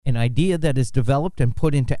An idea that is developed and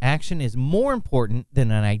put into action is more important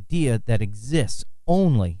than an idea that exists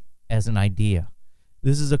only as an idea.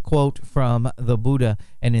 This is a quote from the Buddha,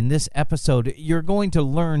 and in this episode, you're going to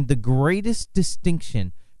learn the greatest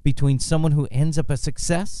distinction between someone who ends up a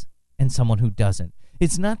success and someone who doesn't.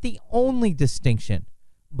 It's not the only distinction,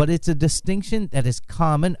 but it's a distinction that is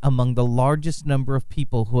common among the largest number of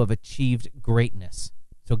people who have achieved greatness.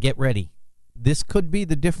 So get ready. This could be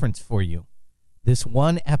the difference for you. This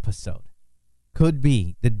one episode could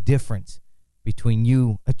be the difference between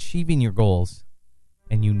you achieving your goals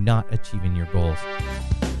and you not achieving your goals.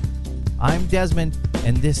 I'm Desmond,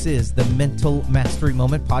 and this is the Mental Mastery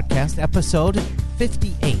Moment Podcast, episode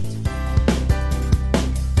 58.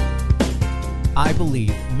 I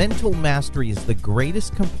believe mental mastery is the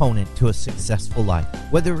greatest component to a successful life.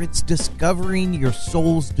 Whether it's discovering your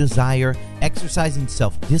soul's desire, exercising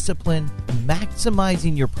self-discipline,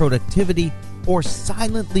 maximizing your productivity, or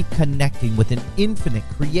silently connecting with an infinite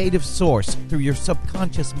creative source through your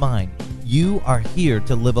subconscious mind, you are here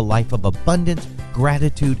to live a life of abundance,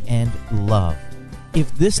 gratitude, and love.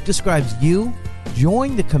 If this describes you,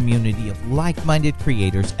 join the community of like-minded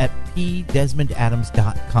creators at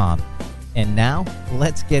pdesmondadams.com. And now,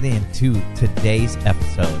 let's get into today's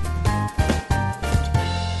episode.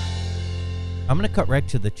 I'm going to cut right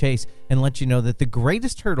to the chase and let you know that the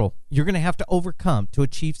greatest hurdle you're going to have to overcome to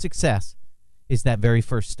achieve success is that very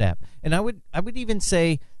first step. And I would even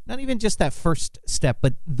say, not even just that first step,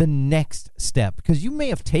 but the next step. Because you may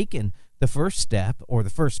have taken the first step or the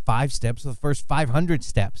first 5 steps or the first 500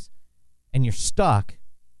 steps, and you're stuck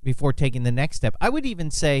before taking the next step. I would even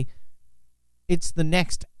say it's the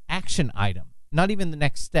next action item, not even the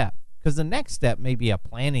next step, because the next step may be a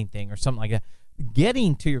planning thing or something like that.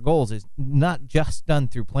 Getting to your goals is not just done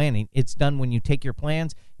through planning. It's done when you take your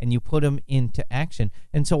plans and you put them into action.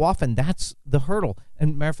 And so often that's the hurdle.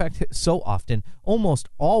 And matter of fact, so often, almost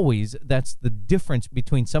always, that's the difference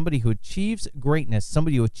between somebody who achieves greatness,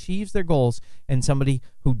 somebody who achieves their goals, and somebody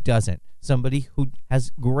who doesn't. Somebody who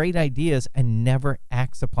has great ideas and never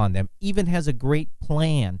acts upon them, even has a great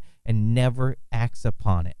plan and never acts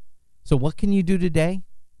upon it. So what can you do today?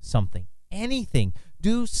 Something. Anything.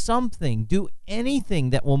 Do something. Do anything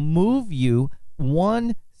that will move you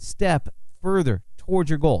one step further towards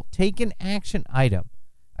your goal. Take an action item.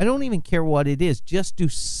 I don't even care what it is. Just do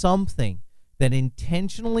something that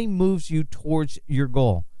intentionally moves you towards your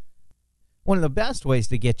goal. One of the best ways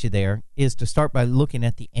to get you there is to start by looking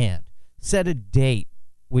at the end. Set a date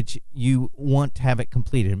which you want to have it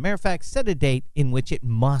completed. Matter of fact, set a date in which it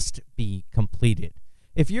must be completed.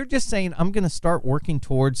 If you're just saying, I'm going to start working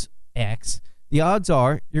towards X, the odds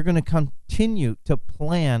are you're going to continue to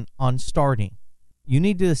plan on starting. You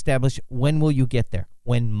need to establish, when will you get there?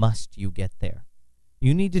 When must you get there?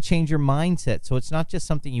 You need to change your mindset so it's not just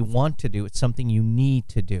something you want to do, it's something you need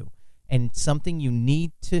to do. And something you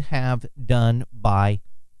need to have done by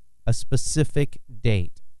a specific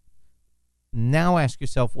date. Now ask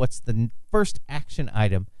yourself, what's the first action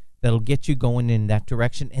item that'll get you going in that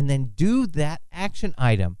direction, and then do that action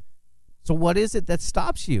item. So what is it that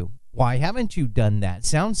stops you? Why haven't you done that?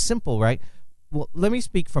 Sounds simple, right? Well, let me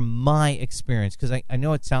speak from my experience, because I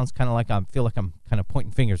know it sounds kind of like I feel like I'm kind of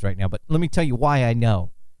pointing fingers right now, but let me tell you why I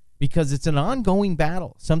know. Because it's an ongoing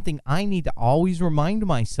battle, something I need to always remind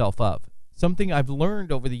myself of, something I've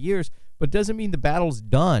learned over the years, but doesn't mean the battle's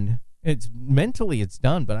done. It's mentally it's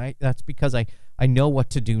done, but that's because I know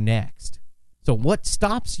what to do next. So what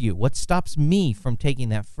stops you? What stops me from taking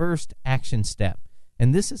that first action step?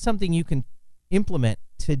 And this is something you can implement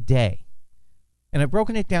today. And I've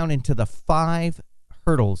broken it down into the 5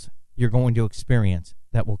 hurdles you're going to experience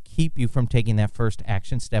that will keep you from taking that first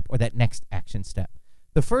action step or that next action step.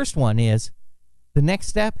 The first one is the next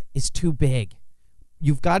step is too big.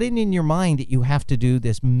 You've got it in your mind that you have to do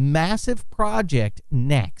this massive project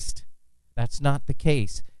next. That's not the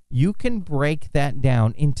case. You can break that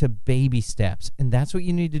down into baby steps, and that's what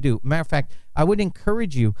you need to do. Matter of fact, I would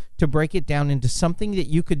encourage you to break it down into something that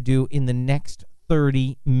you could do in the next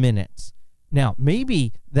 30 minutes. Now,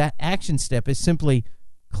 maybe that action step is simply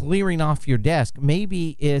clearing off your desk.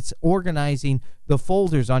 Maybe it's organizing the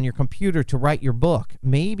folders on your computer to write your book.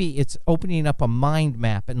 Maybe it's opening up a mind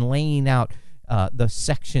map and laying out the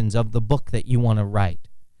sections of the book that you want to write.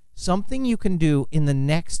 Something you can do in the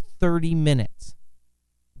next 30 minutes.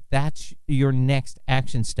 That's your next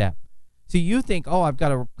action step. So you think, oh, I've got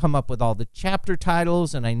to come up with all the chapter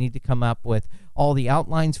titles and I need to come up with all the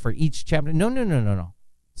outlines for each chapter. No.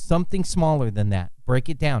 Something smaller than that. Break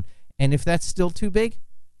it down. And if that's still too big,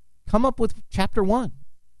 come up with chapter 1.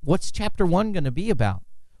 What's chapter 1 going to be about?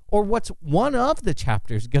 or what's one of the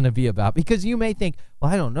chapters going to be about, because you may think,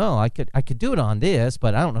 well, I don't know, I could do it on this,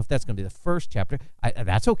 but I don't know if that's going to be the first chapter.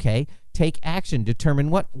 That's okay. Take action. Determine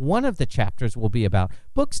what one of the chapters will be about.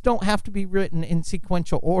 Books don't have to be written in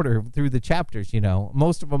sequential order through the chapters,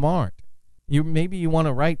 most of them aren't. Maybe you want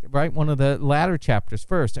to write one of the latter chapters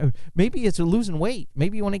first. Or maybe it's losing weight.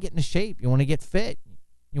 Maybe you want to get into shape. You want to get fit.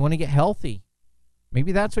 You want to get healthy.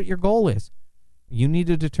 Maybe that's what your goal is. You need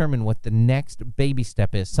to determine what the next baby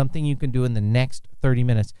step is, something you can do in the next 30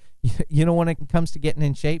 minutes. When it comes to getting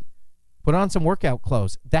in shape, put on some workout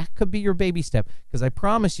clothes. That could be your baby step, because I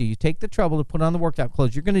promise you take the trouble to put on the workout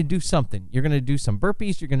clothes, you're going to do something. You're going to do some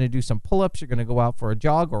burpees. You're going to do some pull-ups. You're going to go out for a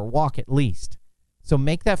jog or a walk at least. So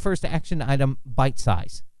make that first action item bite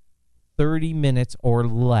size, 30 minutes or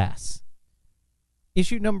less.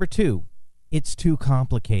 Issue number 2, it's too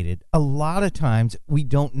complicated. A lot of times we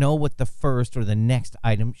don't know what the first or the next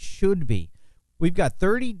item should be. We've got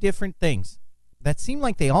 30 different things that seem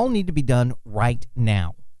like they all need to be done right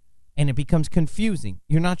now, and it becomes confusing.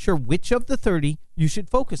 You're not sure which of the 30 you should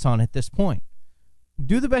focus on at this point.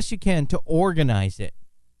 Do the best you can to organize it.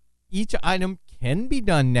 Each item can be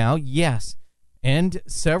done now, yes, and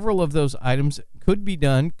several of those items could be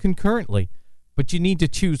done concurrently, but you need to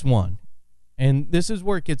choose one. And this is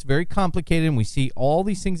where it gets very complicated, and we see all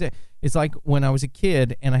these things. It's like when I was a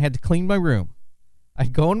kid and I had to clean my room.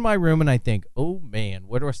 I'd go in my room and I think, oh man,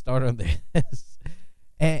 where do I start on this?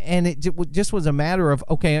 And it just was a matter of,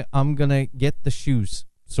 okay, I'm going to get the shoes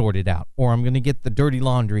sorted out, or I'm going to get the dirty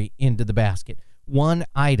laundry into the basket. One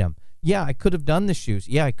item. Yeah, I could have done the shoes.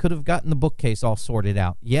 Yeah, I could have gotten the bookcase all sorted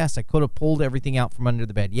out. Yes, I could have pulled everything out from under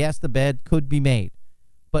the bed. Yes, the bed could be made.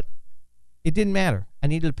 But it didn't matter. I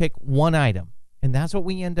needed to pick one item. And that's what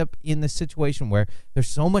we end up in the situation where there's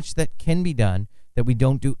so much that can be done that we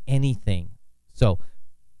don't do anything. So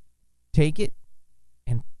take it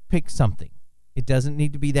and pick something. It doesn't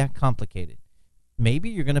need to be that complicated. Maybe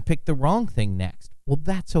you're going to pick the wrong thing next. Well,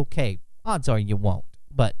 that's okay. Odds are you won't.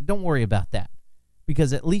 But don't worry about that,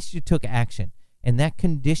 because at least you took action, and that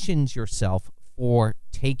conditions yourself for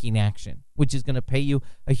taking action, which is going to pay you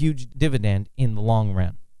a huge dividend in the long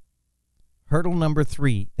run. Hurdle number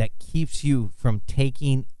 3 that keeps you from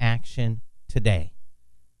taking action today.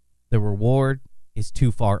 The reward is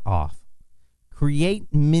too far off.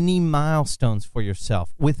 Create mini milestones for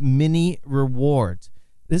yourself with mini rewards.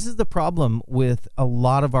 This is the problem with a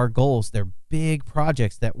lot of our goals. They're big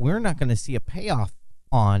projects that we're not going to see a payoff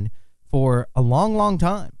on for a long, long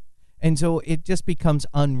time. And so it just becomes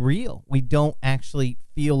unreal. We don't actually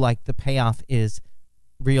feel like the payoff is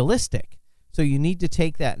realistic. So you need to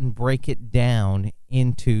take that and break it down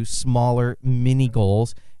into smaller mini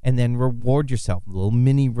goals, and then reward yourself, little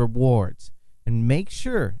mini rewards. And make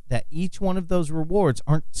sure that each one of those rewards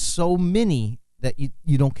aren't so many that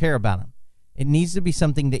you don't care about them. It needs to be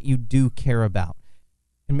something that you do care about.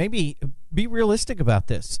 And maybe be realistic about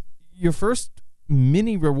this. Your first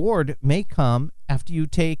mini reward may come after you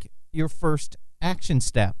take your first action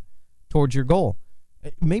step towards your goal.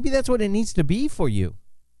 Maybe that's what it needs to be for you.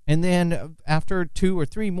 And then after 2 or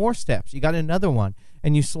 3 more steps, you got another one,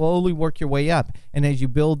 and you slowly work your way up. And as you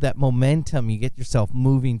build that momentum, you get yourself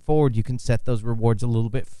moving forward, you can set those rewards a little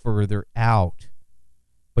bit further out.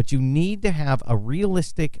 But you need to have a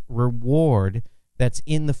realistic reward that's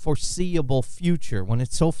in the foreseeable future. When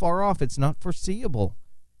it's so far off, it's not foreseeable.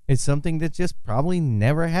 It's something that just probably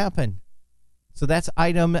never happened. So that's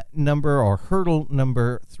item number, or hurdle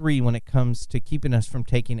number 3 when it comes to keeping us from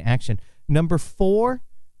taking action. Number 4,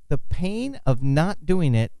 the pain of not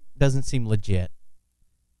doing it doesn't seem legit.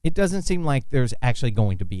 It doesn't seem like there's actually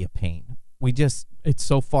going to be a pain. It's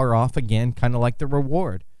so far off again, kind of like the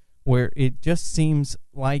reward, where it just seems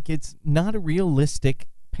like it's not a realistic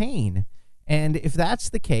pain. And if that's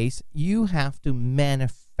the case, you have to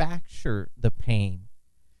manufacture the pain.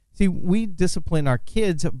 See, we discipline our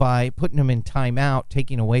kids by putting them in timeout,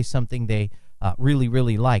 taking away something they really,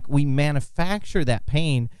 really like. We manufacture that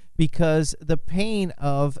pain because the pain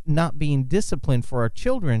of not being disciplined for our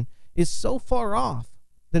children is so far off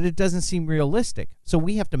that it doesn't seem realistic. So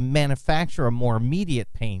we have to manufacture a more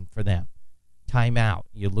immediate pain for them. Time out.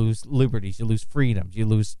 You lose liberties. You lose freedoms. You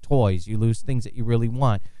lose toys. You lose things that you really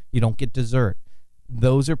want. You don't get dessert.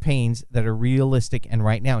 Those are pains that are realistic and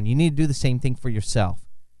right now. And you need to do the same thing for yourself.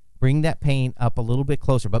 Bring that pain up a little bit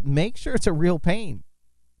closer. But make sure it's a real pain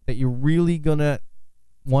that you're really going to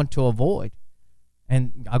want to avoid.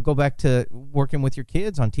 And I'll go back to working with your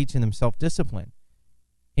kids on teaching them self-discipline.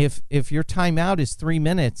 If your timeout is 3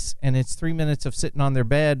 minutes, and it's 3 minutes of sitting on their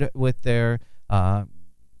bed with their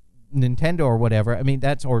Nintendo or whatever. I mean,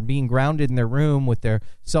 that's, or being grounded in their room with their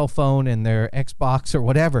cell phone and their Xbox or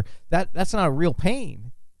whatever. That's not a real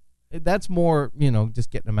pain. That's more,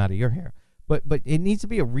 just getting them out of your hair. But it needs to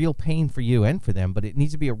be a real pain for you and for them, but it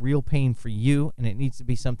needs to be a real pain for you, and it needs to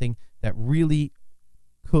be something that really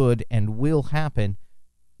could and will happen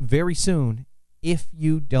very soon if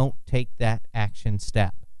you don't take that action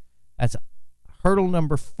step. That's hurdle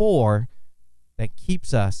number 4 that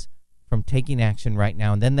keeps us from taking action right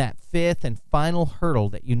now. And then that 5th and final hurdle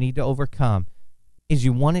that you need to overcome is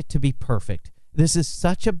you want it to be perfect. This is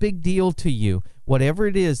such a big deal to you. Whatever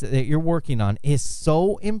it is that you're working on is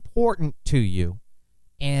so important to you.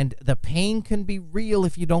 And the pain can be real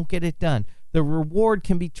if you don't get it done. The reward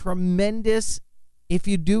can be tremendous if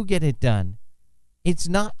you do get it done. It's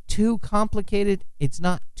not too complicated. It's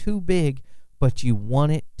not too big, but you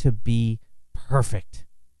want it to be perfect.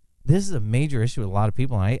 This is a major issue with a lot of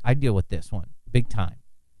people, and I deal with this one big time.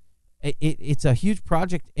 It's a huge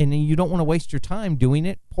project, and you don't want to waste your time doing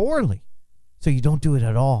it poorly. So you don't do it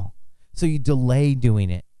at all. So you delay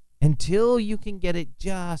doing it until you can get it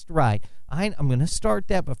just right. I'm going to start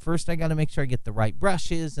that, but first I got to make sure I get the right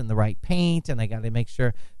brushes and the right paint, and I got to make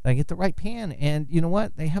sure that I get the right pan. And you know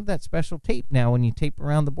what? They have that special tape now when you tape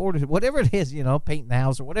around the borders, whatever it is, painting the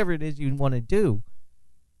house or whatever it is you want to do.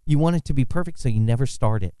 You want it to be perfect, so you never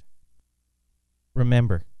start it.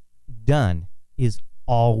 Remember, done is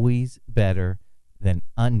always better than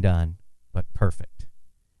undone, but perfect.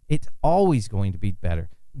 It's always going to be better.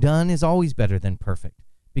 Done is always better than perfect,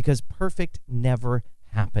 because perfect never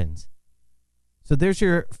happens. So there's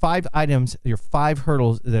your 5 items, your 5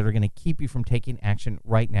 hurdles that are going to keep you from taking action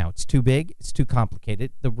right now. It's too big. It's too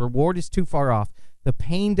complicated. The reward is too far off. The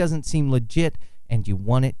pain doesn't seem legit, and you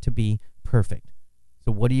want it to be perfect.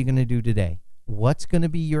 So what are you going to do today? What's going to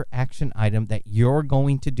be your action item that you're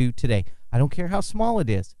going to do today? I don't care how small it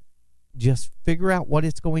is. Just figure out what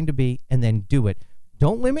it's going to be and then do it.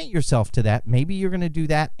 Don't limit yourself to that. Maybe you're going to do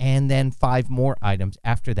that and then 5 more items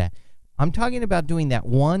after that. I'm talking about doing that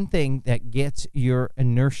one thing that gets your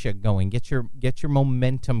inertia going, get your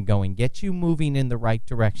momentum going, get you moving in the right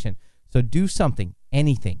direction. So do something,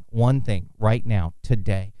 anything, one thing right now,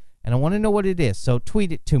 today. And I want to know what it is. So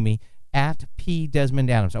tweet it to me at P. Desmond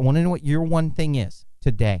Adams. I want to know what your one thing is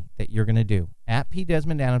today that you're going to do. At P.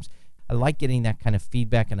 Desmond Adams. I like getting that kind of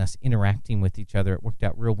feedback and us interacting with each other. It worked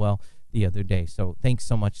out real well the other day. So thanks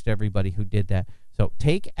so much to everybody who did that. So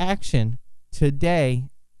take action today,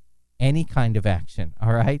 any kind of action,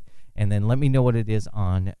 all right? And then let me know what it is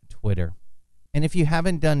on Twitter. And if you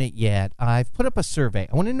haven't done it yet, I've put up a survey.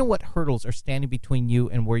 I want to know what hurdles are standing between you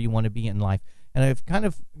and where you want to be in life. And I've kind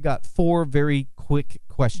of got 4 very quick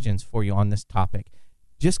questions for you on this topic.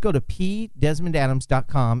 Just go to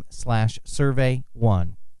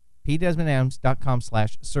pdesmondadams.com/survey1.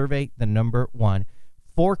 pdesmondadams.com/survey1.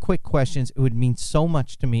 4 quick questions. It would mean so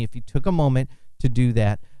much to me if you took a moment to do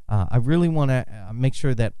that. I really want to make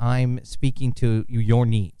sure that I'm speaking to your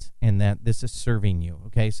needs and that this is serving you.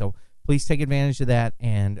 Okay, so please take advantage of that.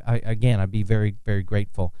 And I'd be very, very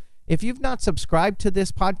grateful. If you've not subscribed to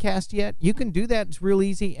this podcast yet, you can do that. It's real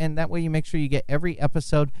easy, and that way you make sure you get every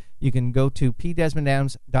episode. You can go to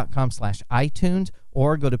pdesmondadams.com/iTunes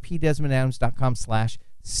or go to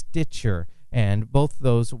pdesmondadams.com/Stitcher. And both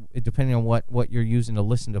those, depending on what you're using to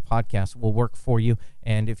listen to podcasts, will work for you.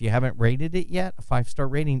 And if you haven't rated it yet, a 5-star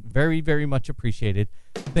rating, very, very much appreciated.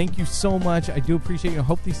 Thank you so much. I do appreciate you. I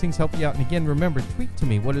hope these things help you out. And again, remember, tweet to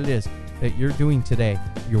me what it is that you're doing today,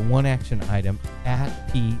 your one action item,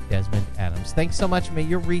 at P. Desmond Adams. Thanks so much. May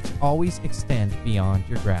your reach always extend beyond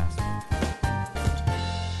your grasp.